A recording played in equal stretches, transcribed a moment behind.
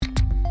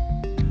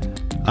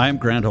I'm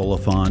Grant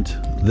Oliphant.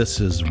 This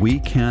is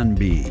We Can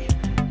Be.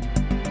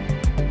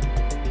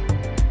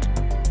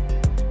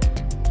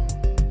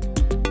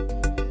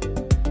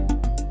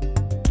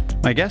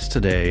 My guest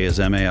today is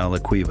Eme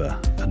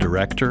Alaquiva, a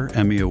director,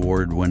 Emmy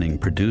Award-winning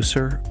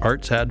producer,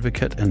 arts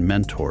advocate, and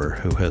mentor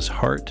who has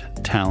heart,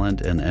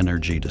 talent, and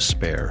energy to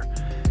spare.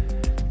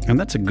 And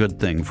that's a good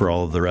thing for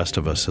all of the rest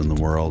of us in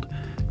the world,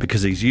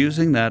 because he's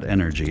using that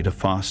energy to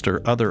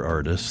foster other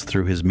artists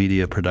through his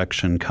media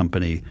production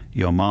company,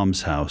 Yo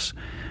Mom's House,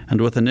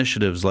 and with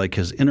initiatives like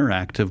his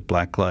interactive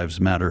Black Lives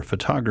Matter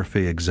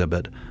photography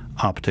exhibit,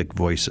 Optic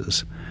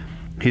Voices.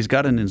 He's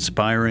got an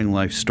inspiring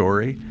life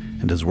story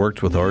and has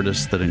worked with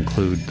artists that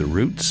include The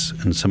Roots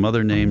and some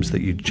other names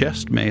that you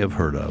just may have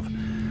heard of.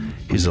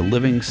 He's a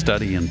living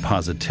study in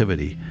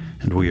positivity,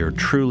 and we are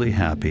truly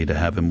happy to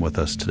have him with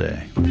us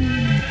today.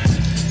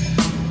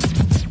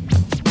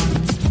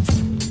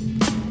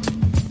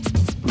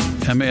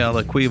 Eme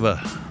Alaquiva,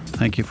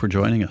 thank you for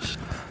joining us.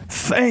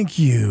 Thank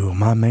you,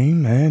 my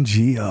main man,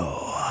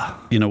 Gio.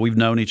 You know, we've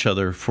known each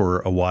other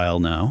for a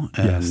while now,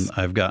 and Yes.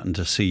 I've gotten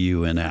to see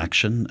you in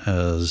action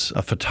as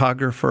a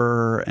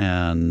photographer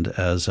and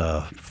as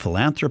a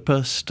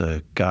philanthropist,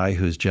 a guy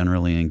who's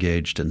generally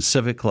engaged in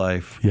civic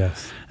life.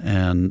 Yes.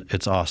 And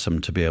it's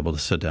awesome to be able to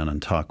sit down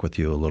and talk with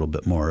you a little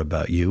bit more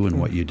about you and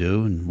what you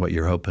do and what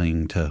you're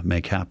hoping to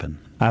make happen.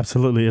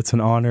 Absolutely. It's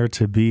an honor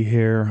to be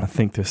here. I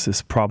think this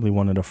is probably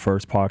one of the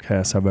first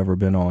podcasts I've ever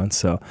been on.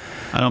 So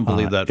I don't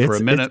believe that for a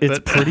minute. It's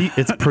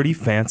pretty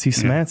fancy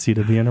smancy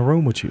to be in a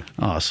room with you.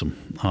 Awesome.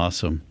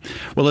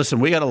 Well,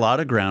 listen, we got a lot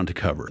of ground to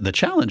cover. The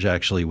challenge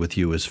actually with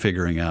you is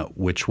figuring out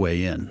which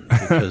way in,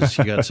 because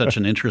you got such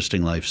an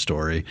interesting life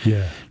story.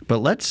 Yeah. But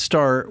let's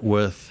start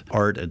with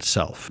art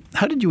itself.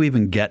 How did you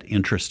even get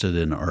interested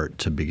in art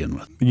to begin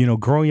with? You know,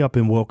 growing up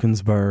in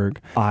Wilkinsburg,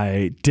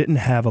 I didn't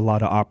have a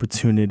lot of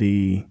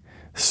opportunity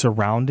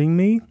surrounding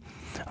me.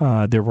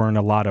 There weren't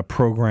a lot of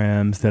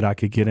programs that I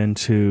could get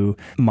into.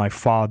 My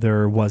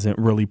father wasn't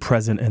really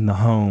present in the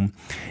home.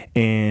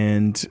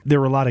 And there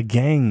were a lot of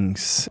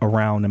gangs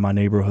around in my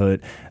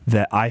neighborhood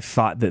that I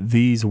thought that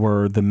these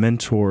were the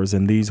mentors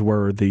and these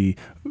were the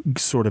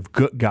sort of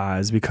good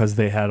guys because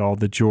they had all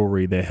the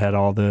jewelry, they had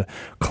all the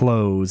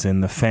clothes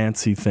and the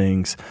fancy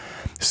things.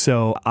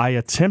 So I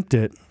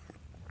attempted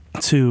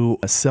to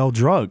sell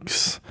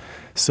drugs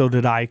so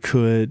that I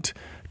could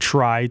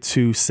try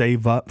to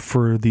save up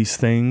for these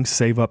things,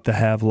 save up to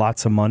have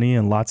lots of money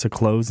and lots of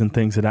clothes and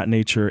things of that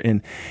nature.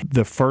 And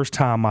the first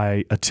time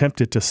I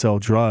attempted to sell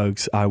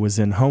drugs, I was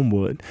in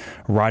Homewood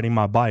riding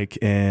my bike.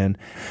 And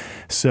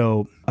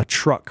so a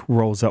truck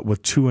rolls up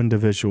with two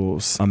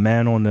individuals, a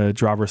man on the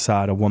driver's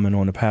side, a woman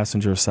on the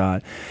passenger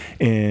side.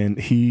 And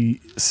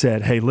he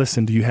said, "Hey,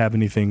 listen, do you have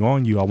anything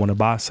on you? I want to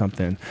buy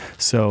something."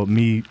 So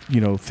me,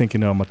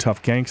 thinking I'm a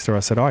tough gangster,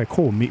 I said, "All right,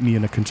 cool. Meet me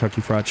in the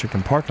Kentucky Fried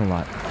Chicken parking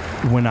lot."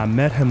 When I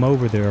met him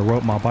over there,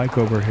 rode my bike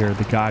over here,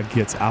 the guy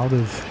gets out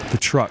of the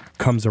truck,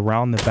 comes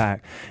around the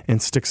back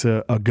and sticks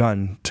a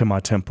gun to my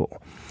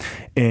temple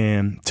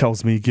and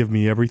tells me, "Give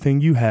me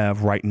everything you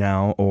have right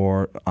now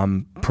or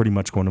I'm pretty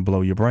much going to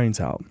blow your brains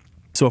out."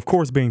 So, of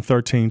course, being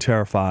 13,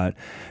 terrified,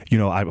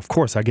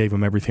 I gave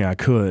him everything I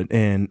could.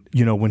 And,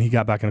 when he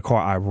got back in the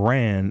car, I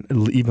ran,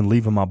 even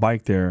leaving my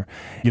bike there.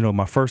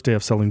 My first day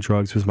of selling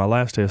drugs was my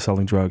last day of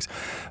selling drugs.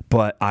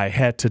 But I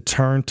had to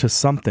turn to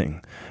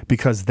something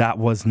because that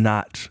was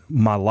not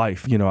my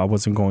life. I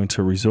wasn't going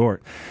to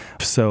resort.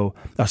 So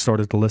I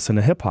started to listen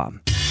to hip hop.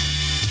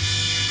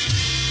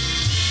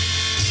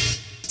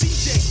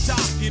 DJ Doc,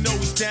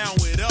 he's down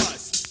with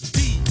us.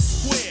 D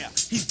Square,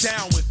 he's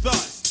down with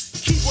us.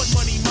 Keyboard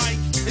Money Mike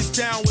is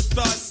down with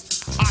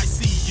us. I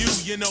see you,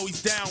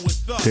 he's down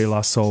with us. De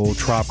La Soul,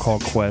 Tribe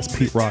Called Quest,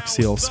 Pete Rock,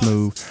 CL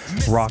Smooth,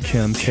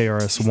 Rakim,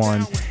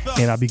 KRS-One,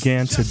 and I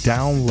began to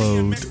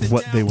download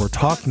what they were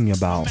talking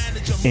about,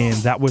 and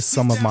that was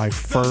some of my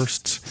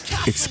first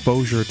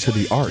exposure to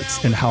the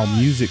arts and how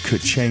music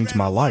could change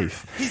my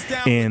life,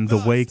 and the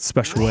way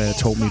Special Ed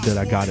told me that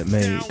I got it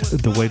made,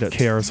 the way that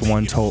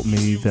KRS-One told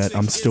me that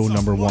I'm still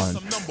number one.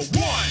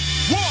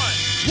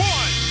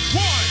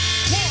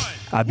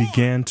 I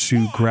began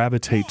to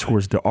gravitate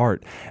towards the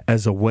art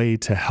as a way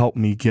to help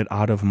me get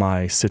out of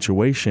my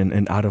situation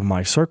and out of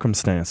my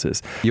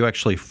circumstances. You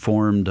actually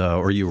formed,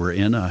 or you were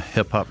in a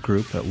hip-hop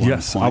group at one point?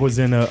 Yes, I was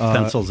in a...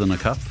 Pencils in a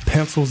Cup?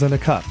 Pencils in a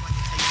Cup.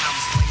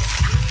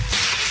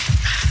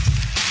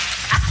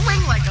 I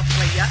swing like a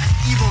player,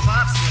 evil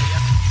vibe slayer.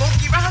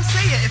 Funky rhyme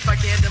sayer if I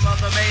get them on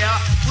the mayor.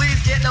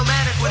 Please get no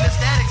manic when it's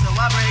static, so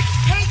I break.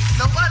 Hey,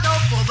 no, I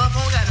don't pull the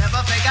phone, I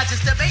never fake. I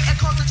just debate and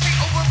concentrate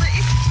over the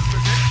issues to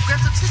present. Grab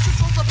some tissue,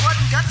 fold the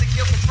button, got to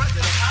kill for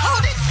president.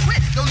 Hold it,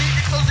 quit, no need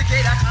to close the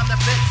gate, I climb the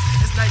fence.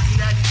 It's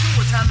 1992,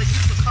 a time to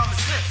use some common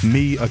sense.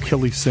 Me,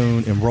 Achilles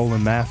Soon, and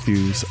Roland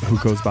Matthews, who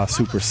goes by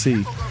Super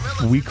C,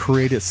 we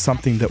created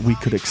something that we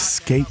could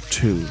escape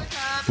to,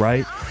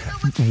 right?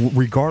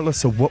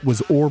 regardless of what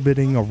was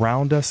orbiting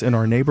around us in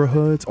our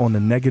neighborhoods on the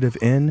negative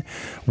end,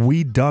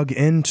 we dug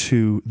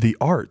into the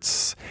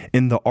arts,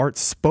 and the arts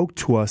spoke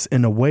to us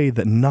in a way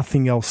that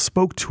nothing else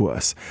spoke to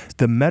us.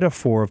 The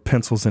metaphor of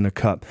pencils in a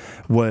cup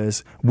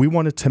was we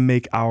wanted to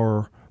make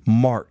our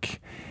mark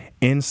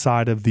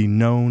inside of the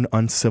known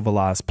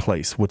uncivilized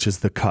place, which is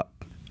the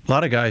cup. A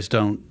lot of guys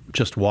don't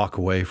just walk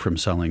away from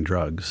selling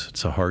drugs.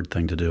 It's a hard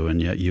thing to do,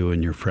 and yet you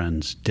and your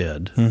friends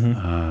did.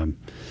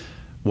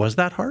 Was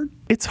that hard?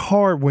 It's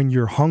hard when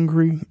you're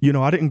hungry. You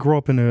know, I didn't grow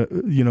up in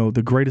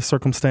the greatest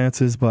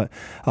circumstances, but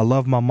I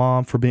love my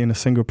mom for being a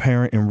single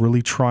parent and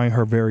really trying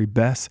her very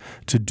best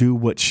to do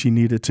what she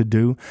needed to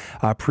do.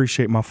 I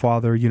appreciate my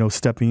father,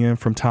 stepping in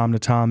from time to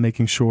time,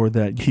 making sure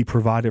that he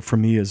provided for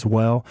me as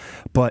well.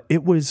 But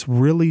it was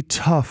really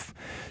tough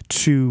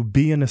to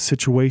be in a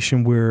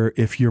situation where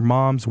if your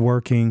mom's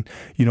working,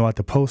 at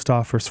the post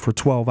office for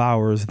 12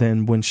 hours,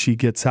 then when she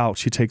gets out,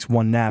 she takes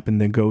one nap and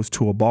then goes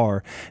to a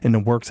bar and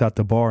then works at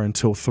the bar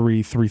until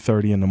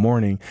 3:30 in the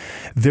morning.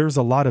 There's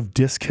a lot of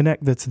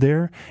disconnect that's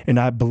there. And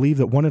I believe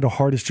that one of the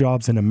hardest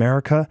jobs in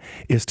America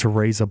is to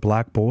raise a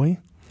black boy.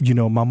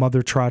 My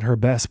mother tried her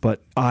best,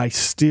 but I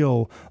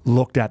still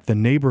looked at the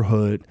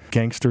neighborhood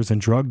gangsters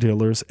and drug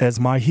dealers as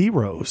my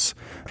heroes.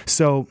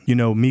 So,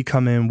 me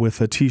coming in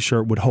with a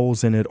T-shirt with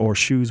holes in it or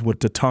shoes with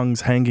the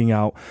tongues hanging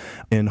out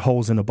and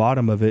holes in the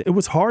bottom of it, it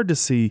was hard to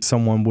see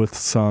someone with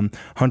some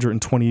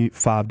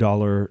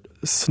 $125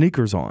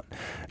 sneakers on,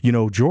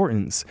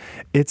 Jordans.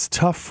 It's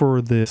tough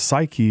for the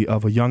psyche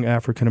of a young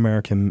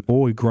African-American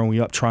boy growing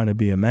up trying to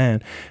be a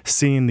man,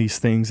 seeing these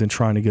things and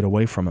trying to get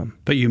away from them.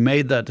 But you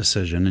made that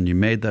decision, and you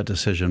made that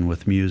decision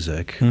with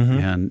music,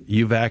 and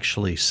you've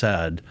actually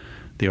said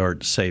the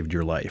arts saved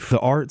your life. The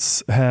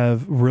arts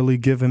have really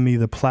given me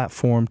the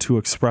platform to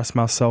express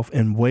myself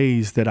in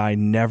ways that I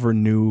never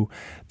knew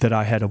that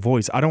I had a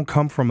voice. I don't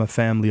come from a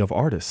family of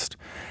artists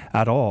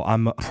at all.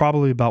 I'm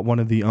probably about one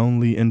of the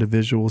only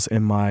individuals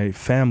in my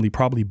family,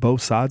 probably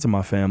both sides of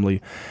my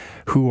family,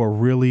 who are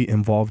really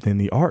involved in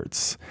the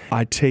arts.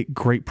 I take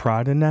great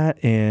pride in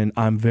that, and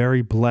I'm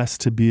very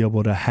blessed to be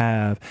able to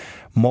have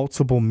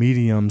multiple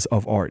mediums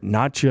of art,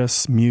 not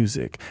just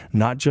music,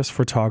 not just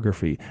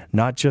photography,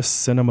 not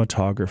just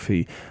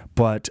cinematography,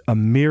 but a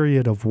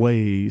myriad of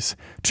ways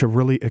to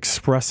really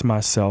express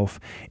myself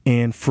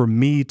and for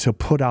me to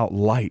put out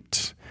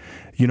light.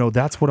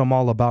 That's what I'm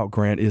all about,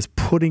 Grant, is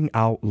putting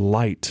out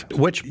light.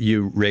 Which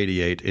you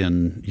radiate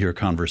in your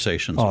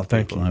conversations with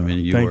thank people. you. I mean,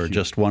 you Thank are you.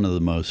 just one of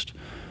the most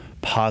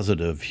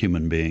positive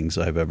human beings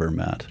I've ever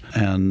met.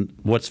 And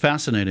what's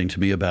fascinating to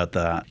me about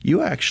that,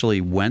 you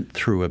actually went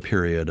through a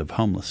period of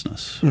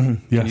homelessness. Yes.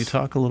 Can you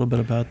talk a little bit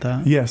about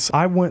that? Yes,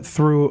 I went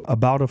through a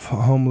bout of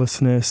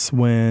homelessness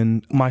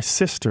when my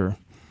sister,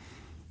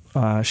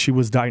 she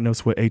was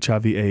diagnosed with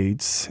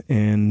HIV/AIDS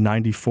in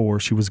 94.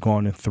 She was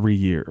gone in 3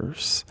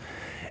 years.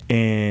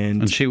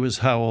 And she was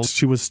how old?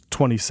 She was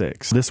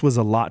 26. This was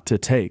a lot to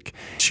take.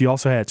 She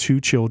also had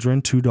 2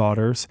 children, 2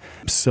 daughters.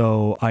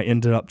 So I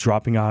ended up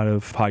dropping out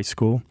of high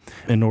school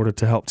in order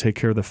to help take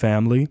care of the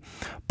family.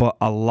 But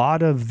a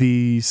lot of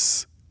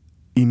these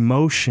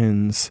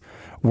emotions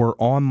were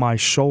on my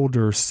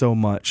shoulders so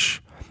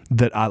much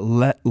that I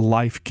let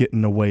life get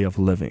in the way of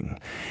living.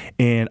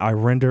 And I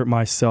rendered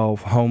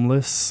myself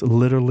homeless,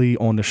 literally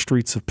on the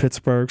streets of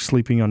Pittsburgh,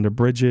 sleeping under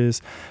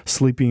bridges,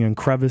 sleeping in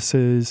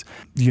crevices,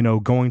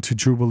 going to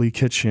Jubilee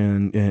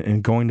Kitchen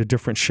and going to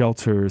different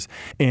shelters.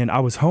 And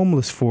I was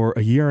homeless for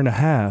a year and a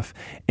half,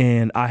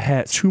 and I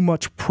had too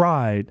much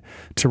pride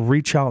to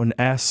reach out and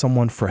ask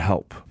someone for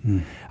help.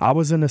 I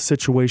was in a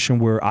situation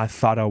where I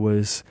thought I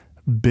was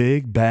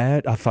big,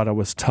 bad. I thought I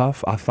was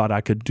tough. I thought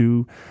I could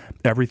do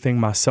everything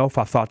myself.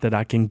 I thought that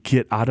I can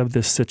get out of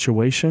this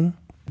situation.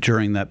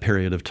 During that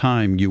period of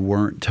time, you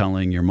weren't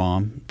telling your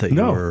mom that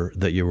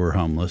you were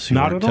homeless. You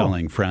Not weren't at all.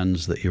 telling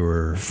friends that you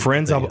were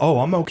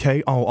I'm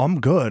okay. Oh,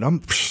 I'm good.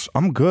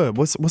 I'm good.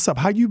 What's up?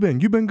 How you been?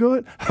 You been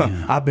good?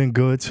 Yeah. I've been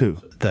good too.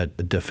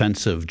 That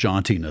defensive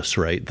jauntiness,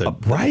 right?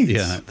 Right.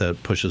 Yeah,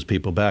 that pushes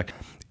people back.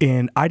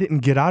 And I didn't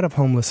get out of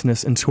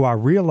homelessness until I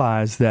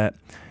realized that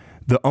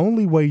the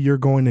only way you're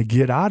going to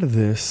get out of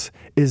this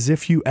is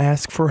if you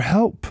ask for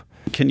help.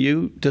 Can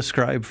you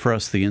describe for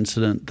us the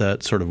incident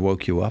that sort of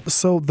woke you up?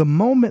 So the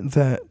moment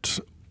that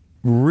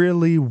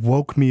really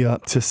woke me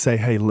up to say,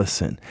 hey,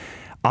 listen,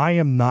 I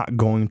am not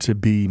going to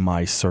be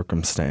my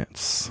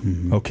circumstance.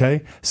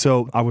 Okay?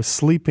 So I was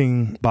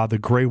sleeping by the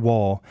gray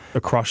wall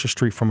across the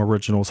street from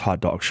Original's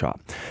hot dog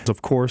shop.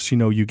 Of course,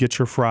 you get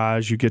your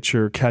fries, you get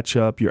your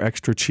ketchup, your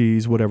extra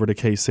cheese, whatever the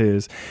case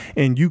is,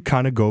 and you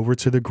kind of go over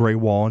to the gray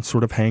wall and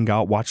sort of hang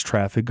out, watch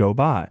traffic go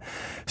by.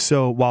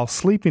 So while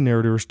sleeping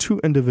there was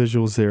 2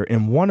 individuals there,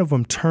 and one of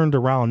them turned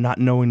around not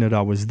knowing that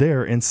I was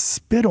there and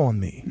spit on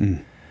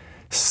me.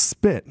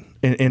 Spit.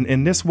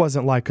 And this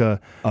wasn't like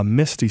a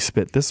misty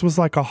spit. This was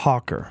like a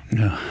hawker.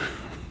 Yeah.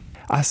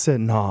 I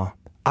said, nah,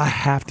 I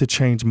have to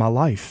change my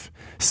life.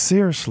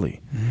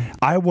 Seriously.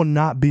 I will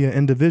not be an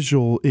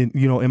individual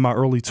in my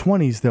early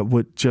 20s that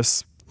would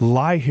just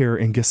lie here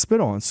and get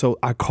spit on. So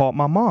I called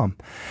my mom.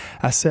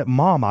 I said,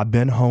 Mom, I've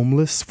been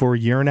homeless for a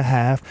year and a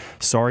half.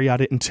 Sorry I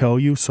didn't tell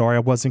you. Sorry I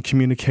wasn't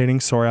communicating.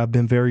 Sorry I've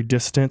been very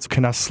distant.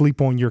 Can I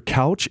sleep on your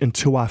couch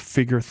until I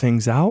figure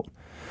things out?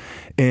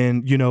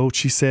 And,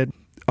 she said,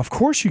 of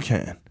course you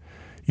can.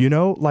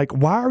 Like,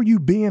 why are you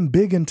being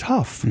big and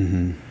tough?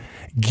 Mm-hmm.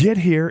 Get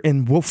here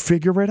and we'll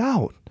figure it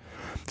out.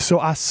 So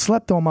I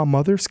slept on my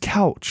mother's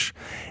couch,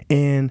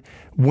 and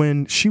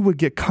when she would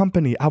get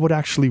company, I would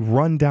actually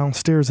run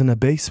downstairs in the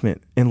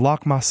basement and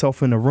lock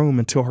myself in a room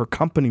until her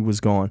company was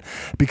gone,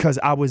 because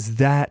I was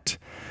that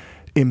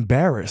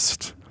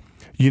embarrassed,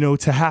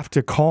 to have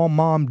to call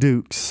Mom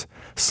Dukes,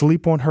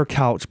 sleep on her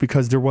couch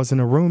because there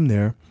wasn't a room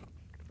there,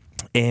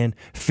 and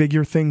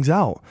figure things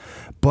out.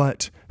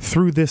 But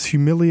through this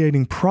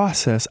humiliating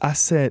process, I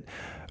said,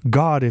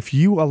 God, if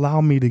you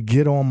allow me to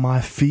get on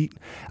my feet,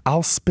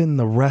 I'll spend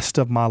the rest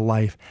of my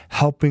life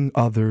helping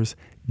others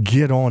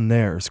get on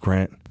theirs,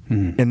 Grant.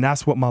 And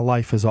that's what my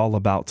life is all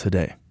about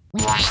today.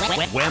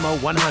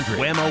 Whammo 100.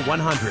 Whammo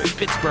 100.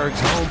 Pittsburgh's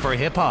home for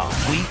hip-hop.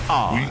 We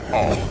are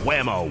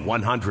Whammo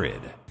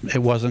 100.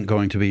 It wasn't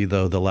going to be,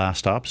 though, the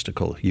last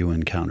obstacle you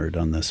encountered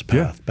on this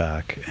path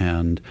back.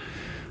 And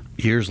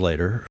years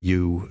later,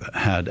 you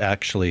had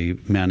actually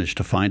managed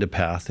to find a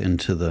path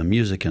into the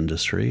music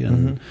industry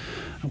and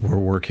were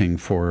working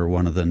for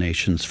one of the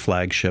nation's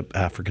flagship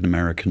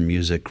African-American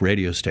music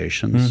radio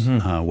stations,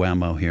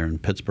 Whammo here in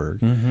Pittsburgh.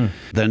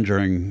 Then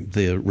during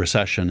the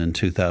recession in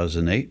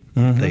 2008,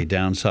 they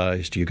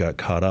downsized. You got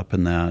caught up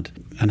in that.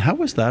 And how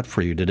was that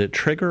for you? Did it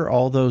trigger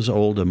all those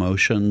old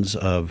emotions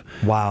of,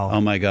 wow,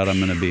 oh my God, I'm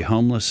going to be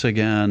homeless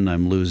again.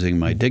 I'm losing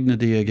my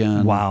dignity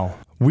again. Wow.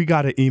 We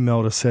got an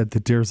email that said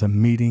that there's a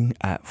meeting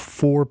at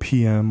 4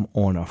 p.m.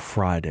 on a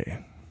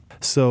Friday.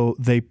 So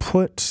they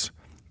put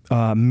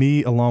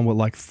me along with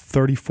like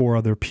 34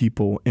 other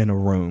people in a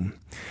room.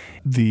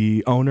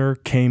 The owner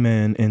came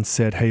in and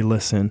said, hey,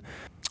 listen,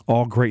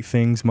 all great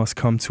things must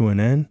come to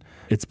an end.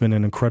 It's been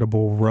an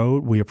incredible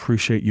road. We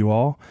appreciate you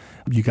all.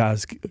 You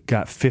guys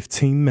got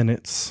 15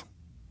 minutes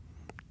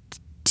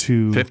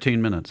to...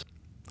 15 minutes.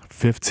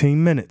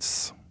 15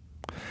 minutes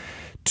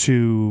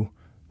to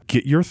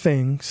get your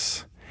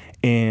things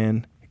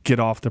and get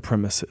off the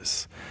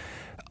premises,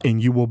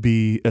 and you will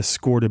be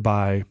escorted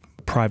by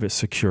private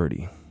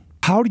security.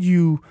 How do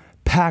you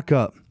pack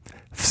up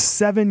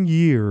 7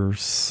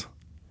 years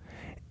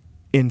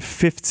in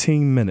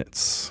 15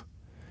 minutes?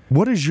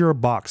 What does your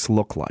box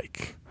look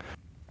like?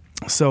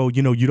 So,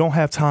 you don't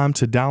have time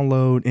to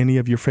download any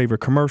of your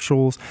favorite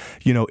commercials,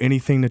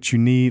 anything that you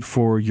need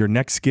for your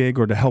next gig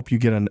or to help you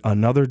get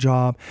another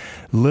job.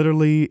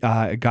 Literally,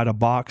 I got a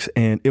box,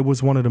 and it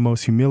was one of the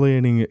most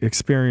humiliating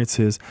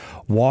experiences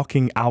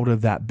walking out of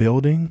that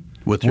building.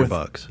 With your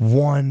box.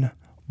 One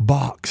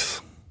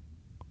box.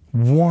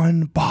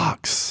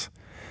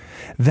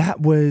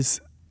 That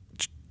was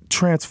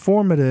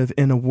transformative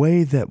in a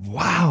way that,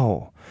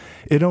 wow.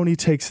 It only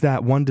takes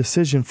that one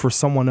decision for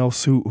someone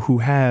else who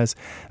has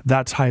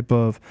that type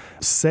of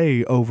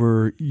say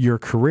over your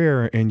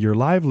career and your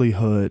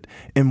livelihood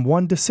in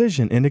one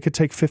decision, and it could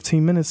take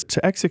 15 minutes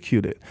to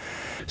execute it.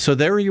 So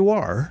there you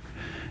are,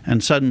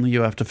 and suddenly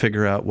you have to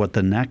figure out what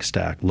the next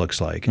act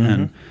looks like.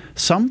 And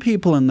some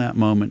people in that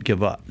moment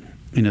give up.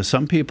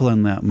 Some people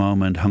in that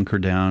moment hunker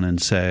down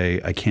and say,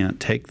 I can't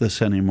take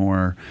this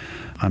anymore.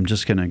 I'm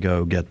just going to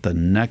go get the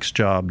next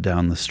job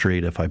down the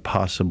street if I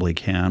possibly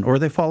can, or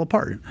they fall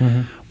apart.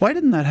 Why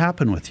didn't that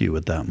happen with you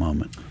at that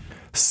moment?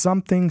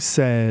 Something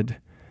said,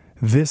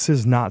 this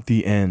is not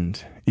the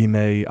end,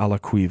 Ime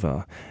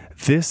Alaquiva.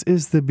 This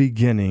is the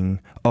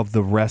beginning of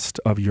the rest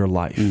of your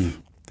life.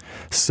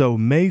 So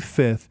May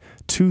 5th,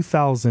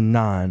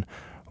 2009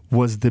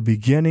 was the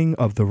beginning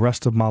of the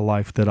rest of my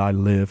life that I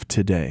live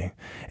today.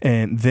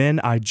 And then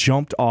I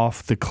jumped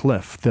off the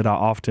cliff that I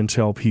often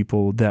tell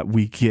people that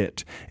we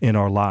get in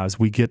our lives.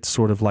 We get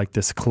sort of like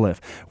this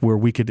cliff where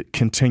we could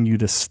continue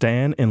to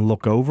stand and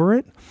look over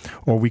it,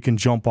 or we can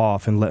jump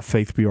off and let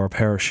faith be our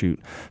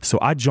parachute. So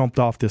I jumped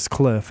off this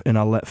cliff and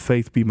I let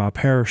faith be my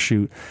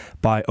parachute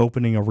by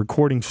opening a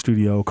recording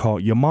studio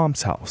called Your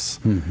Mom's House.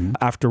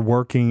 After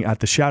working at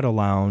the Shadow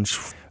Lounge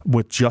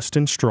with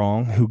Justin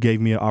Strong, who gave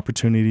me an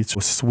opportunity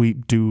to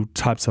sweep, do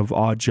types of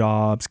odd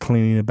jobs,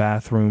 cleaning the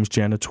bathrooms,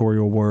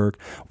 janitorial work,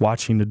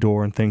 watching the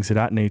door, and things of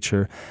that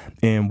nature.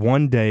 And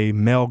one day,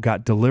 mail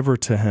got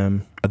delivered to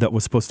him that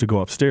was supposed to go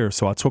upstairs.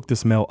 So I took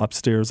this mail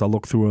upstairs. I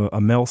looked through a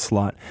mail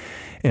slot,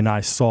 and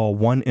I saw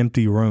one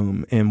empty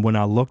room. And when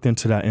I looked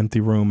into that empty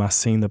room, I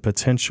seen the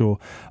potential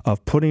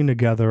of putting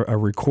together a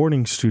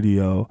recording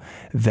studio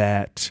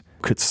that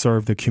could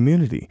serve the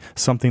community,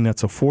 something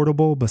that's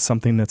affordable, but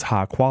something that's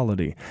high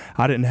quality.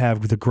 I didn't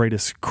have the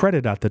greatest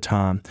credit at the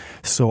time,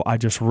 so I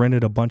just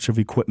rented a bunch of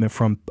equipment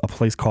from a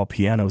place called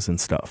Pianos and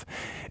Stuff.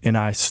 And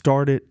I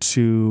started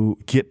to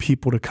get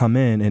people to come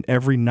in, and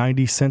every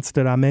 90 cents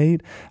that I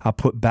made, I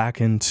put back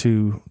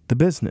into the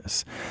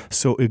business.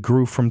 So it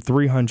grew from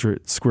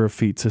 300 square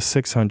feet to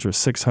 600,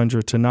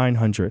 600 to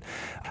 900.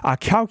 I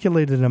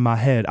calculated in my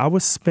head, I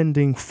was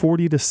spending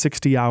 40 to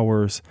 60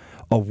 hours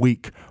a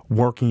week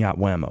working at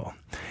Whammo.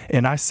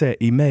 And I said,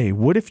 Ime,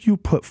 what if you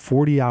put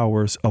 40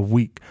 hours a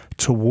week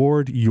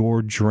toward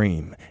your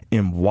dream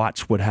and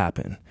watch what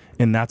happened?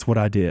 And that's what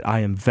I did. I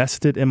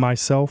invested in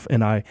myself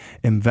and I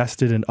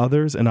invested in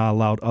others and I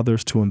allowed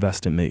others to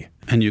invest in me.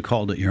 And you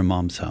called it Your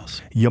Mom's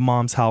House. Your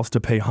Mom's House, to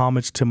pay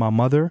homage to my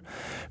mother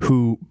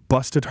who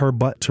busted her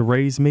butt to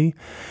raise me.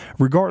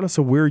 Regardless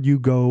of where you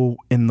go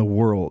in the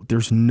world,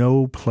 there's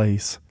no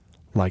place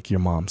like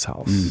Your Mom's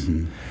House.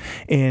 Mm-hmm.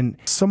 And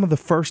some of the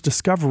first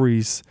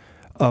discoveries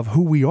of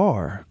who we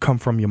are come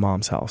from Your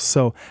Mom's House.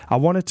 So I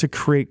wanted to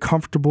create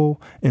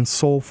comfortable and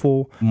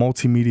soulful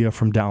multimedia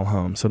from down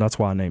home. So that's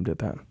why I named it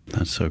that.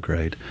 That's so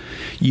great.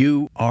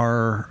 You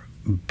are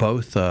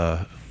both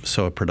a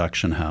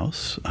production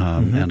house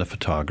and a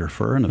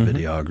photographer and a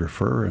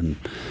videographer and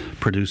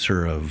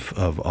producer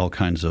of all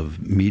kinds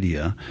of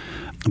media,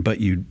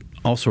 but you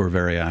also are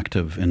very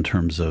active in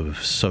terms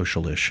of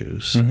social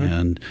issues.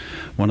 And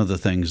one of the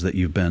things that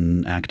you've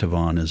been active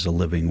on is a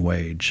living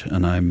wage.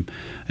 And I'd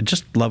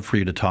just love for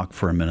you to talk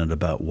for a minute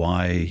about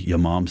why Your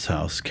Mom's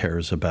House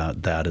cares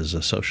about that as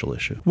a social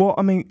issue. Well,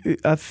 I mean,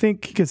 I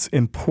think it's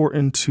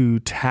important to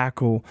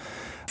tackle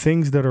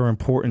things that are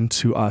important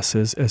to us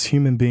as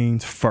human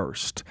beings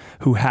first,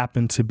 who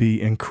happen to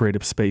be in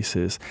creative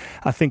spaces.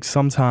 I think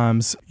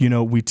sometimes,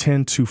 we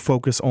tend to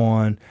focus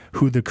on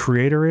who the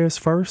creator is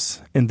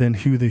first and then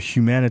who the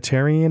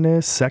humanitarian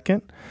is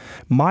second.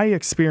 My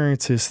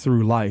experiences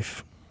through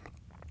life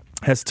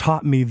has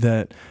taught me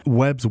that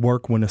webs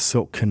work when a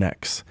silk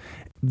connects.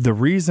 The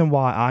reason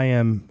why I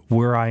am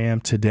where I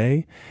am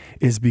today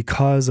is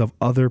because of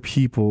other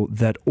people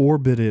that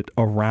orbited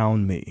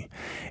around me,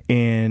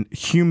 and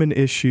human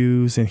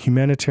issues and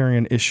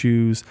humanitarian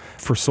issues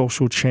for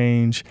social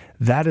change.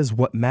 That is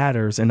what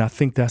matters. And I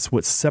think that's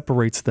what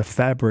separates the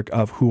fabric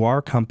of who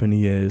our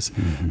company is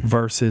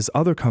versus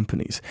other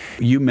companies.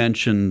 You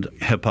mentioned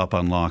Hip Hop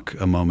Unlock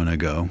a moment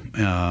ago,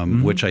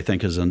 which I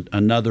think is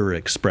another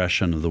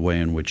expression of the way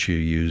in which you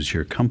use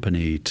your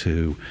company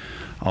to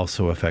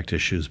also affect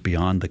issues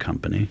beyond the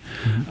company.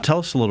 Tell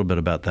us a little bit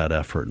about that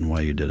effort and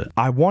why you did it.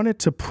 I wanted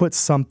to put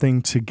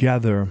something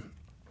together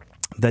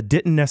that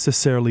didn't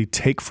necessarily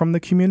take from the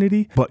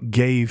community, but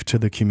gave to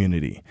the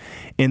community.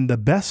 And the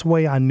best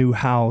way I knew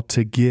how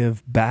to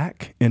give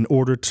back in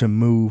order to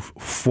move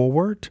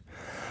forward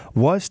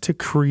was to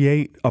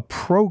create a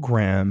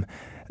program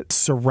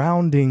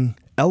surrounding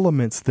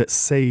elements that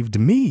saved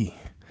me.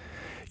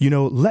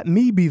 Let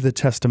me be the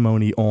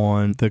testimony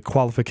on the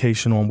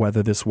qualification on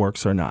whether this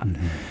works or not.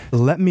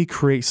 Let me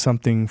create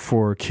something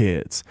for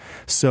kids.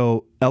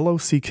 So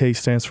LOCK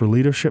stands for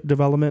Leadership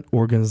Development,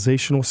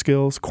 Organizational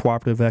Skills,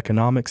 Cooperative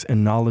Economics,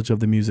 and Knowledge of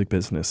the Music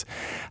Business.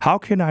 How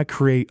can I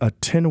create a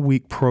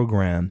 10-week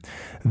program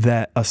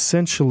that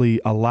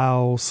essentially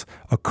allows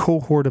a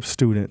cohort of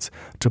students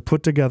to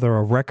put together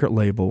a record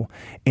label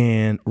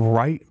and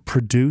write,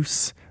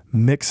 produce,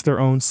 mix their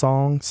own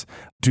songs,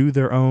 do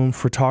their own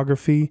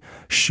photography,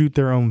 shoot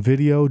their own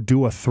video,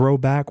 do a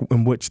throwback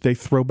in which they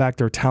throw back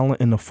their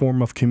talent in the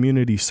form of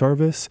community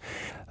service?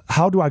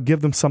 How do I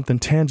give them something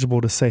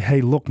tangible to say, hey,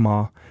 look,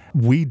 Ma,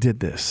 we did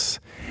this,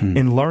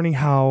 and learning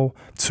how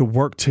to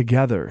work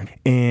together.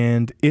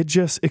 And it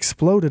just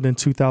exploded in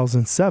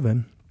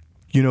 2007.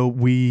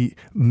 We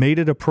made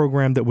it a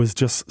program that was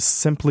just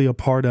simply a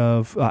part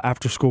of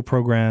after-school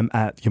program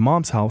at Your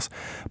Mom's House,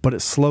 but it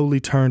slowly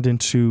turned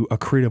into a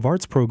creative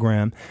arts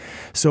program.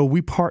 So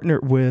we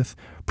partnered with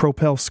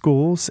Propel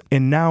Schools,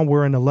 and now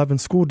we're in 11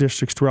 school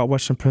districts throughout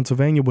Western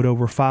Pennsylvania with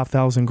over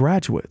 5,000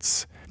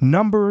 graduates.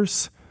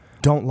 Numbers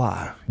don't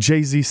lie.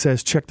 Jay-Z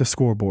says, check the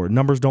scoreboard.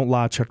 Numbers don't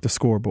lie, check the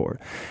scoreboard.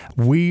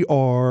 We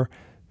are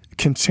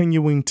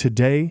continuing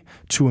today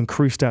to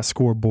increase that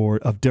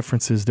scoreboard of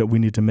differences that we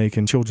need to make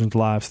in children's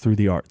lives through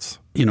the arts.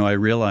 I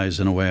realize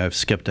in a way I've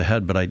skipped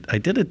ahead, but I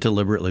did it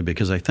deliberately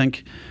because I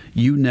think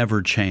you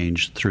never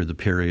changed through the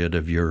period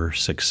of your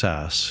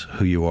success,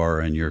 who you are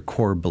and your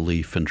core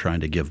belief in trying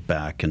to give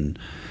back and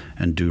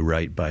do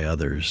right by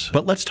others.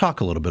 But let's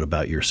talk a little bit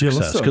about your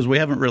success, because we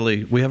haven't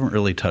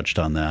really touched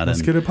on that.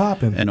 Let's get it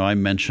popping. And I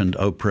mentioned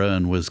Oprah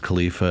and Wiz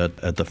Khalifa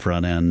at the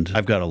front end.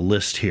 I've got a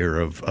list here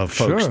of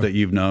folks that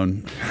you've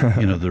known.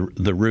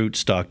 The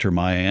Roots, Dr.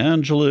 Maya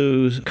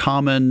Angelou,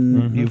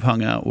 Common, you've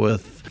hung out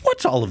with.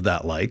 What's all of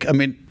that like? I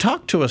mean,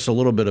 talk to us a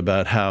little bit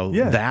about how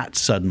that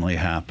suddenly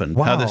happened.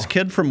 Wow. How this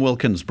kid from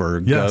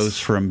Wilkinsburg goes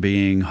from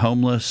being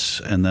homeless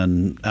and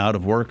then out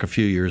of work a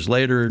few years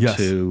later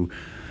to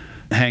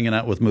hanging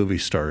out with movie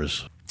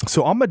stars.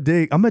 So I'm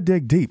gonna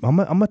dig deep. I'm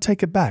gonna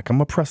take it back. I'm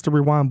gonna press the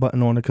rewind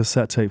button on the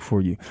cassette tape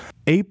for you.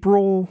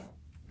 April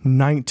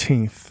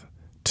 19th,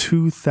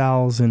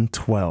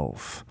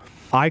 2012.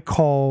 I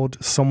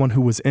called someone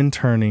who was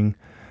interning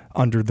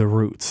under the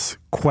Roots,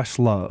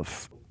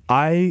 Questlove.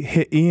 I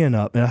hit Ian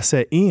up and I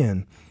said,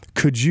 Ian,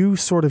 could you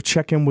sort of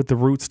check in with the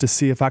Roots to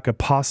see if I could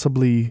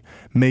possibly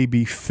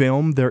maybe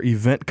film their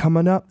event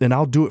coming up, and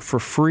I'll do it for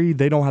free.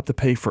 They don't have to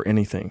pay for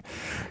anything.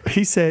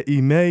 He said,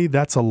 Ime,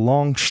 that's a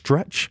long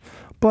stretch,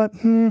 but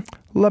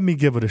let me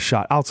give it a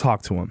shot. I'll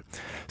talk to him.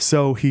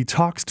 So he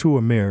talks to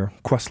Amir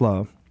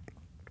Questlove,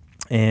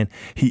 And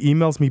he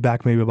emails me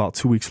back maybe about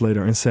 2 weeks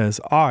later and says,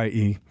 all right,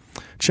 E,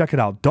 check it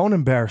out. Don't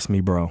embarrass me,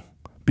 bro,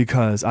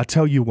 because I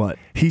tell you what,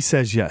 he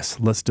says, yes,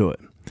 let's do it.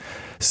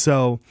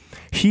 So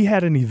he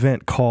had an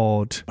event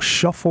called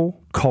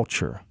Shuffle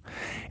Culture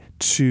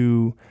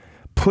to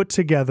put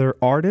together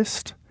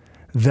artists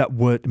that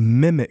would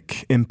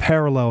mimic and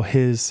parallel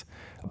his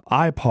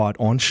iPod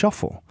on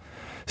shuffle.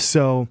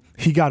 So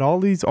he got all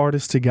these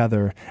artists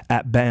together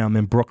at BAM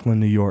in Brooklyn,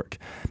 New York.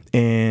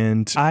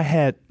 And I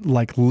had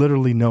like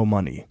literally no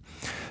money.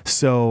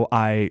 So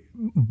I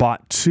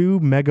bought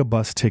 2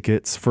 Megabus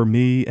tickets for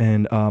me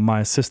and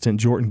my assistant,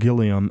 Jordan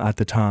Gilliam, at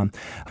the time.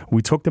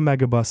 We took the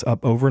Megabus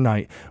up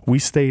overnight. We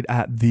stayed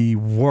at the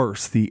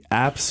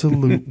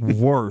absolute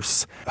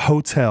worst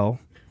hotel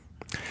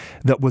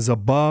that was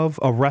above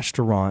a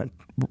restaurant,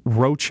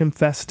 roach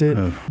infested.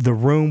 The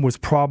room was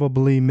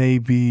probably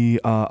maybe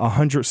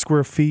 100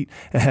 square feet.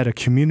 It had a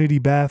community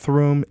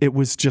bathroom. It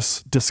was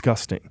just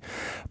disgusting.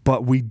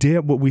 But we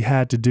did what we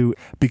had to do,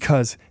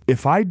 because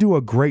if I do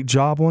a great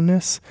job on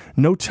this,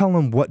 no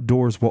telling what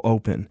doors will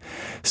open.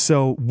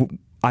 So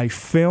I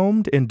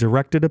filmed and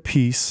directed a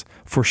piece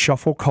for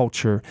Shuffle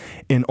Culture,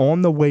 and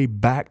on the way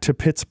back to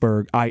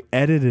Pittsburgh, I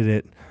edited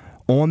it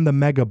on the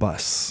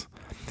Megabus.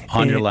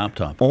 On your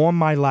laptop? On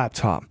my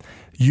laptop,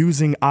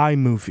 using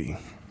iMovie.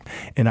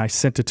 And I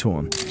sent it to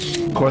him.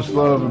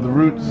 Questlove of the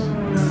Roots.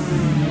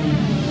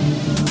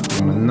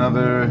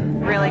 Another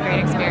really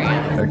great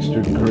experience.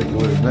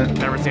 Extracurricular event.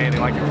 Never seen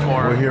anything like it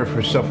before. We're here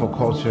for Shuffle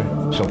Culture.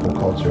 Shuffle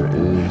Culture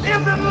is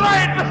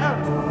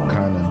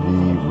kind of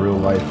the real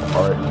life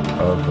art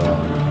of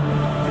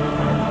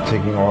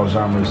taking all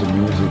genres of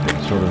music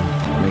and sort of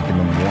making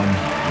them one.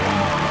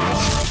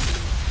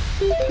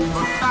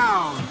 The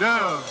sound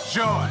of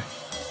joy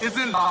is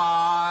in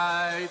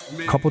A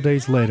couple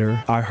days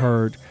later, I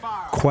heard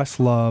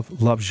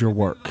Questlove loves your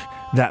work.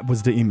 That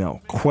was the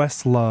email.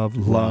 Questlove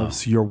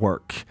loves your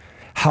work.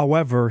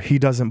 However, he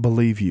doesn't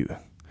believe you.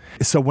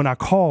 So when I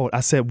called,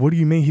 I said, what do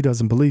you mean he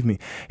doesn't believe me?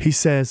 He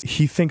says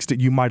he thinks that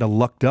you might have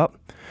lucked up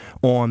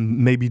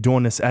on maybe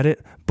doing this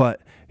edit,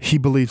 but he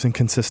believes in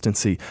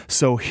consistency.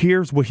 So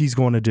here's what he's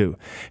going to do.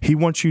 He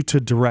wants you to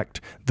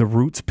direct the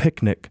Roots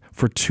Picnic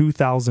for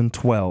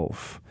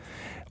 2012.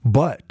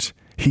 But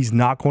he's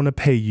not going to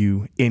pay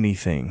you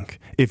anything.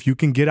 If you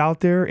can get out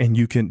there and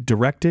you can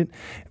direct it,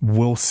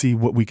 we'll see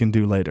what we can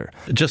do later.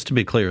 Just to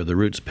be clear, the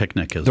Roots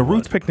Picnic is The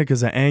Roots Picnic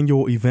is an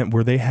annual event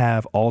where they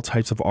have all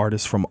types of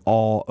artists from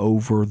all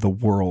over the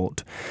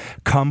world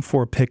come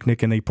for a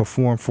picnic, and they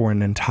perform for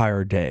an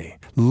entire day.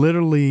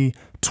 Literally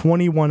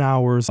 21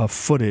 hours of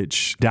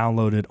footage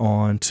downloaded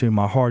onto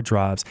my hard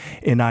drives,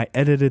 and I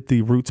edited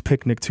the Roots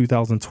Picnic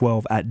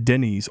 2012 at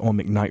Denny's on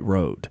McKnight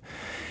Road.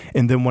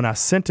 And then when I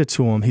sent it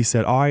to him, he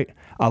said, all right,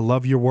 I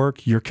love your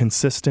work. You're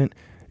consistent.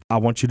 I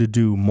want you to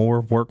do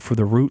more work for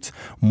the Roots,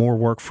 more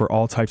work for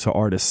all types of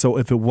artists. So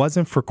if it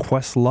wasn't for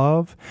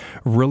Questlove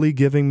really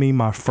giving me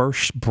my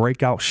first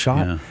breakout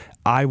shot,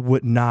 I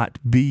would not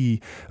be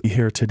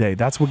here today.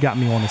 That's what got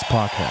me on this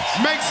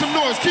podcast. Make some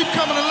noise. Keep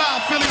coming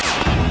alive, Philly.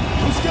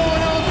 What's going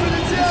on,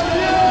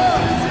 Philadelphia?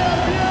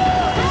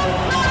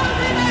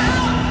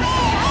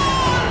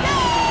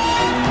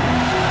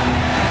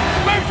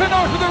 Make some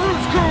noise for the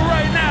Roots crew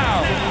right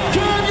now.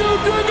 Can you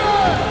dig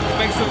it?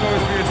 Make some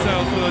noise for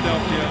yourselves,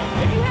 Philadelphia.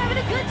 If you're having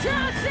a good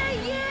time,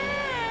 say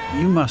yeah!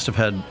 You must have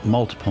had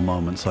multiple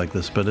moments like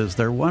this, but is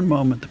there one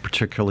moment that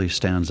particularly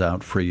stands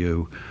out for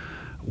you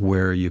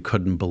where you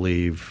couldn't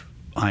believe,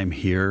 I'm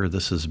here,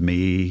 this is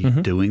me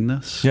doing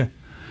this? Yeah.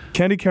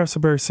 Candy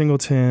Castleberry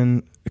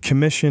Singleton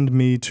commissioned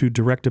me to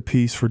direct a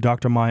piece for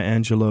Dr. Maya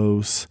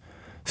Angelou's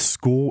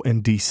school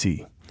in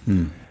D.C.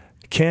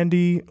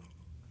 Candy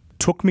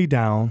took me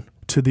down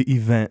to the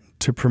event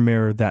to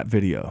premiere that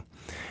video.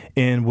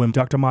 And when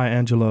Dr. Maya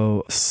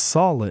Angelou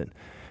saw it,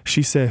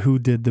 she said, who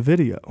did the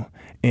video?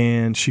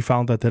 And she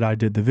found out that I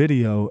did the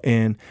video,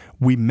 and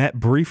we met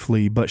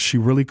briefly, but she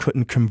really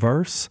couldn't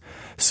converse.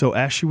 So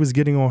as she was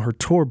getting on her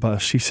tour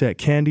bus, she said,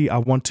 Candy, I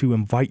want to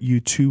invite you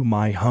to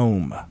my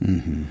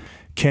home.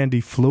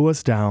 Candy flew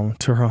us down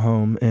to her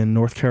home in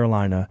North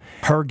Carolina,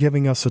 her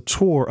giving us a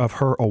tour of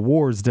her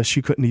awards that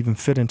she couldn't even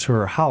fit into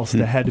her house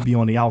that had to be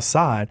on the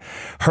outside,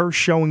 her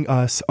showing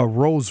us a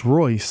Rolls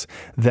Royce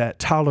that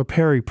Tyler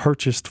Perry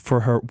purchased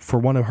for her for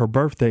one of her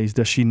birthdays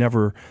that she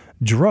never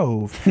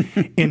drove,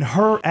 and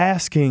her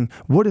asking,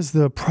 what is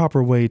the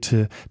proper way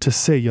to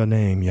say your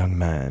name, young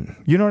man?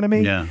 You know what I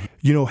mean? Yeah.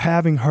 You know,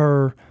 having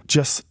her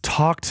just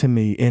talk to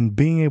me and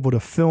being able to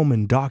film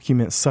and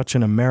document such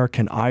an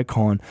American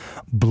icon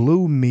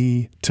blew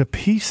me to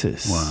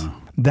pieces. Wow.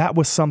 That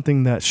was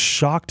something that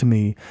shocked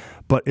me,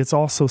 but it's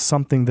also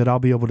something that I'll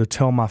be able to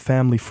tell my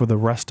family for the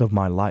rest of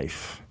my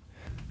life.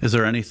 Is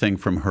there anything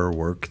from her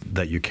work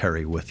that you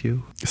carry with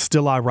you?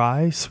 Still I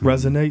Rise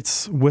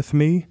resonates with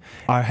me.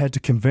 I had to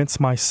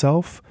convince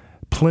myself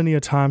plenty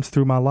of times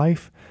through my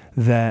life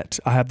that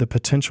I have the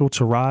potential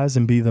to rise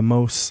and be the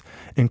most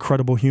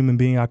incredible human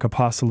being I could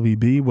possibly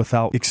be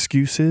without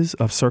excuses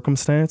of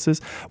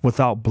circumstances,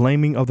 without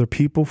blaming other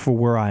people for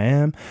where I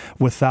am,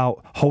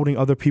 without holding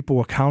other people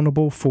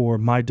accountable for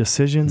my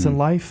decisions in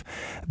life,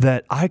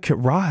 that I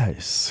could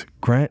rise.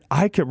 Grant,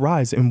 I could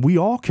rise, and we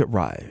all could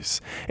rise.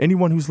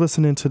 Anyone who's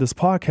listening to this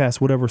podcast,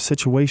 whatever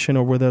situation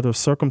or whatever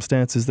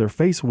circumstances they're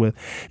faced with,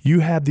 you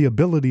have the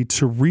ability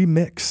to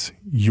remix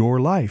your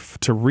life,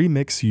 to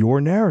remix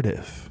your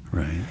narrative.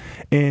 Right.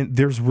 And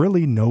there's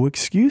really no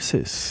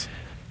excuses.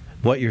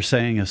 What you're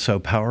saying is so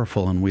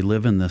powerful, and we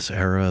live in this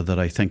era that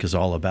I think is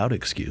all about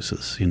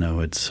excuses. You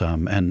know, it's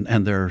and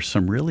there are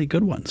some really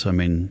good ones. I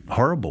mean,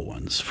 horrible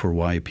ones for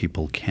why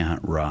people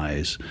can't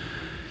rise.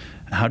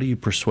 How do you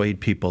persuade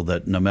people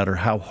that no matter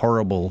how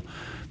horrible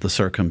the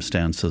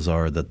circumstances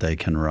are, that they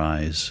can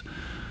rise?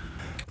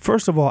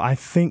 First of all, I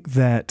think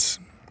that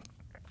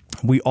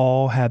we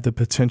all have the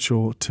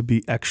potential to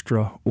be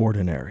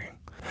extraordinary.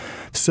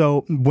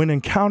 So when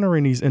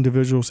encountering these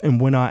individuals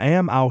and when I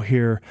am out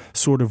here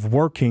sort of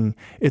working,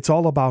 it's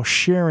all about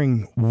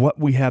sharing what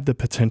we have the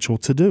potential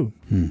to do.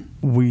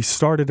 We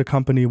started a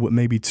company with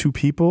maybe 2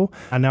 people.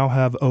 I now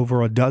have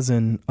over a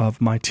dozen of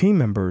my team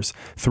members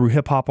through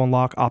Hip Hop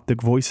Unlock, Optic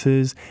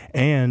Voices,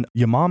 and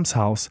Your Mom's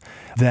House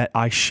that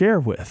I share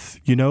with,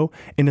 you know,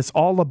 and it's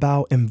all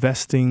about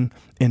investing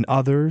in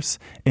others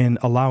and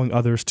allowing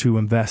others to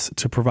invest,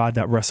 to provide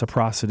that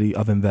reciprocity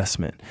of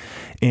investment.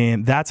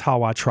 And that's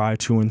how I try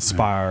to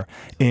inspire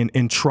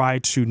and try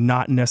to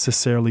not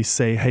necessarily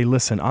say, hey,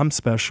 listen, I'm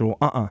special.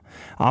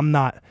 I'm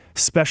not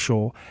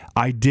special.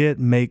 I did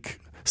make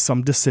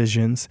some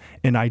decisions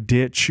and I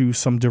did choose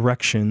some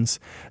directions.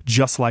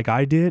 Just like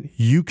I did,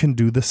 you can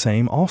do the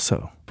same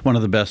also. One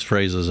of the best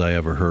phrases I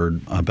ever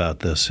heard about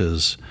this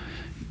is,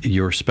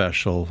 you're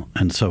special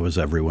and so is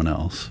everyone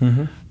else.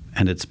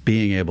 And it's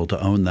being able to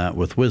own that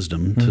with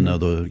wisdom, to know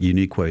the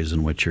unique ways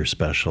in which you're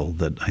special,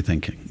 that I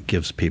think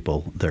gives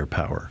people their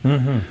power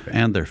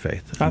and their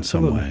faith in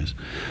some ways.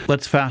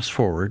 Let's fast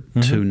forward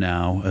to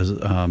now, as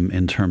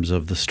in terms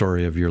of the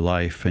story of your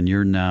life. And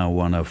you're now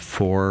one of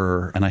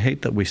 4, and I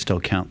hate that we still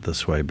count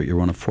this way, but you're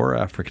one of 4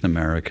 African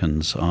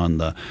Americans on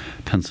the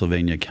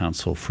Pennsylvania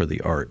Council for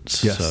the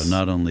Arts. Yes. So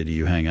not only do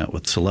you hang out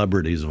with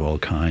celebrities of all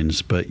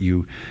kinds, but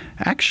you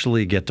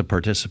actually get to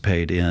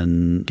participate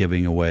in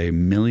giving away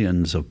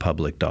millions of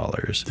public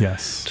dollars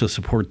to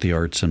support the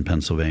arts in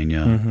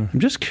Pennsylvania. I'm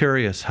just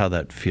curious how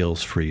that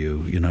feels for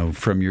you, you know,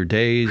 from your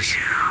days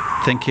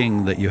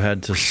thinking that you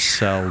had to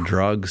sell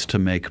drugs to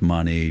make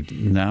money.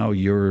 Now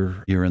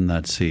you're in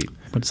that seat.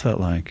 What's that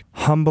like?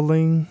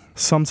 Humbling.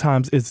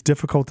 Sometimes it's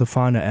difficult to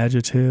find the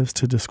adjectives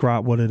to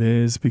describe what it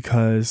is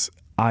because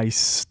I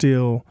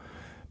still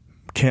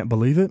can't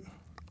believe it.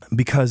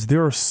 Because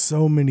there are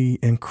so many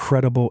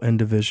incredible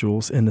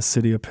individuals in the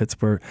city of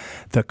Pittsburgh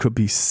that could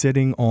be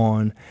sitting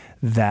on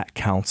that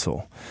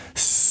council.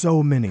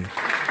 So many.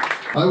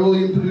 I,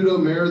 William Peduto,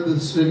 Mayor of the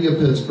City of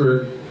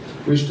Pittsburgh,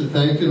 wish to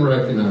thank and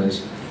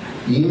recognize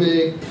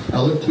Ime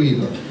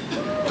Aliquiva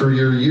for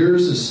your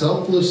years of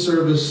selfless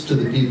service to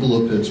the people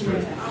of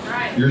Pittsburgh.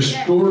 Your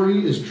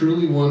story is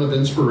truly one of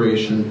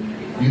inspiration,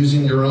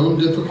 using your own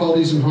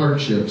difficulties and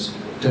hardships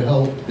to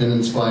help and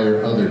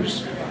inspire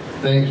others.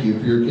 Thank you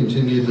for your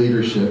continued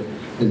leadership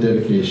and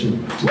dedication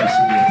to the city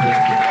of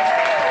Pittsburgh.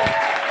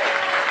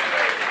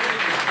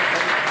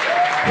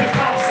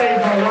 Hip-hop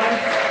saved my life.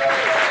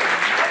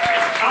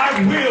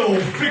 I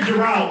will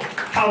figure out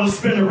how to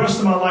spend the rest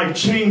of my life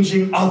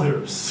changing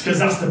others, because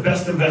that's the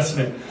best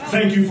investment.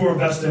 Thank you for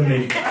investing in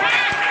me.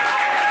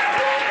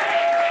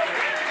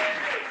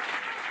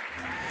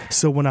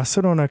 So when I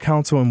sit on a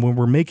council and when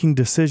we're making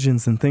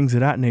decisions and things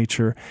of that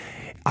nature,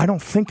 I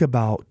don't think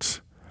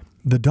about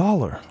the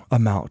dollar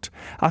amount.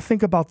 I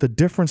think about the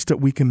difference that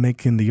we can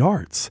make in the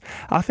arts.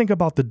 I think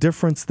about the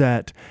difference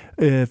that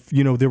if,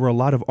 you know, there were a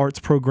lot of arts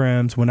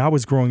programs when I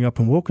was growing up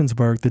in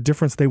Wilkinsburg, the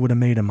difference they would have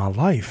made in my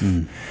life.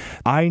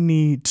 I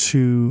need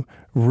to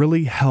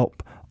really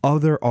help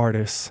other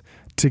artists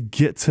to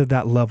get to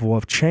that level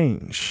of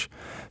change.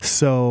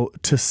 So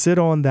to sit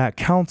on that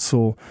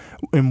council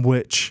in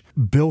which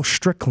Bill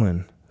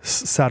Strickland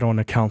sat on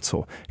the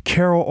council,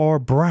 Carol R.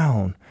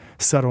 Brown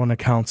sat on the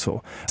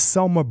council,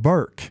 Selma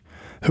Burke,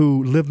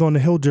 who lived on the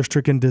Hill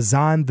District and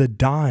designed the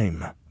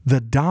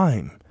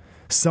dime.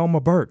 Selma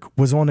Burke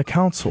was on the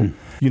council.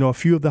 You know, a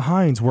few of the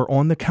Hines were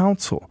on the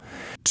council.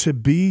 To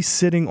be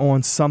sitting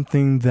on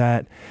something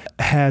that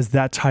has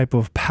that type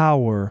of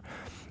power,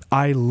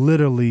 I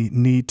literally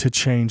need to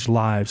change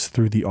lives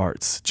through the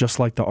arts, just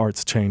like the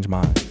arts changed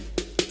mine.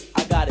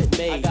 I got it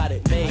made.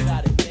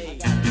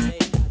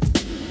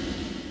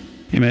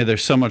 Ime,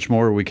 there's so much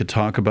more we could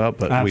talk about,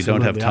 but Absolutely. we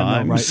don't have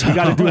time. Know, right? So. We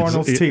got to do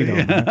Arnold's Tea,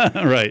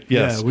 though. Right,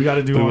 yes. Yeah, we got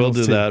to do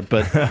Arnold's Tea. We will do that.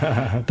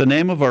 But the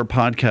name of our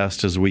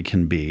podcast is We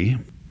Can Be,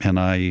 and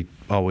I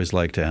always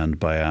like to end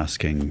by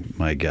asking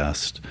my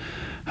guest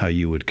how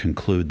you would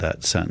conclude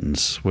that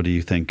sentence. What do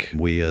you think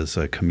we as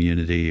a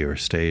community or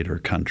state or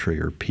country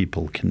or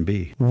people can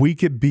be? We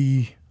could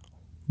be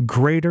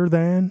greater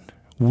than,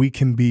 we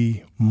can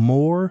be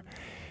more,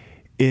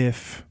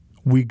 if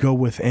we go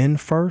within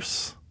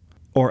first,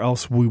 or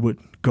else we would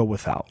go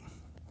without.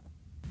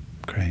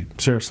 Great.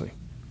 Seriously.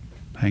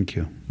 Thank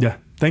you. Yeah.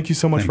 Thank you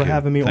so much for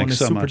having me on this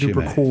super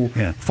duper cool,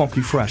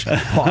 funky fresh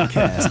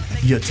podcast.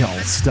 You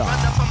don't stop.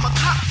 From a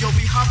cop, you'll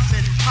be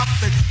huffing,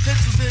 puffing,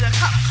 pencils in a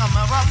cup,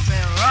 coming roughin',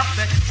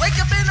 roughin'. Wake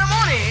up in the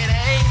morning, it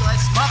ain't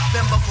English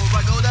muffin. Before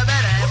I go to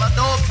bed, I have my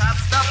stove top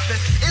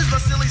stuffing. Is my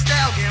silly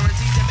style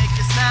guaranteed to make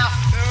you smile?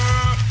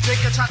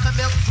 Drink a chocolate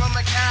milk from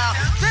a cow.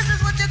 This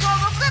is what you call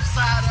the flip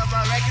side of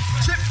a record.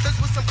 Trip this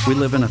with some. We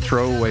live in a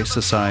throwaway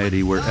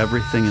society where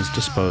everything is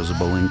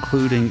disposable,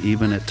 including,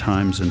 even at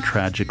times and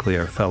tragically,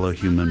 our fellow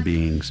human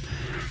beings.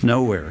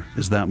 Nowhere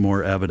is that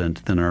more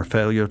evident than our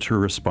failure to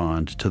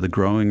respond to the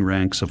growing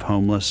ranks of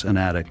homeless and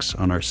addicts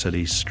on our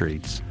city's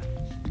streets.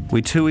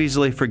 We too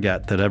easily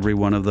forget that every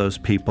one of those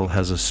people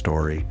has a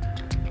story.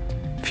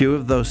 Few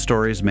of those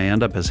stories may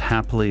end up as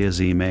happily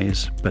as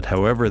Ime's, but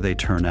however they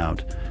turn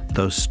out,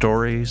 those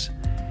stories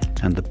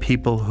and the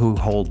people who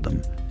hold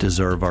them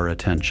deserve our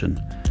attention.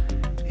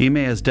 Ime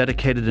has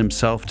dedicated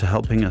himself to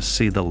helping us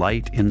see the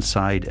light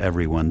inside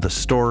everyone, the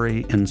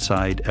story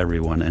inside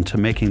everyone, and to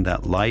making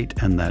that light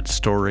and that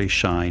story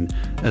shine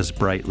as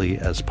brightly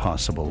as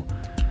possible.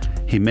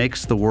 He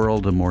makes the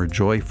world a more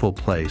joyful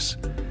place,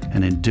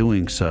 and in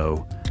doing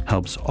so,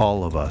 helps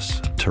all of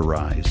us to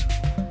rise.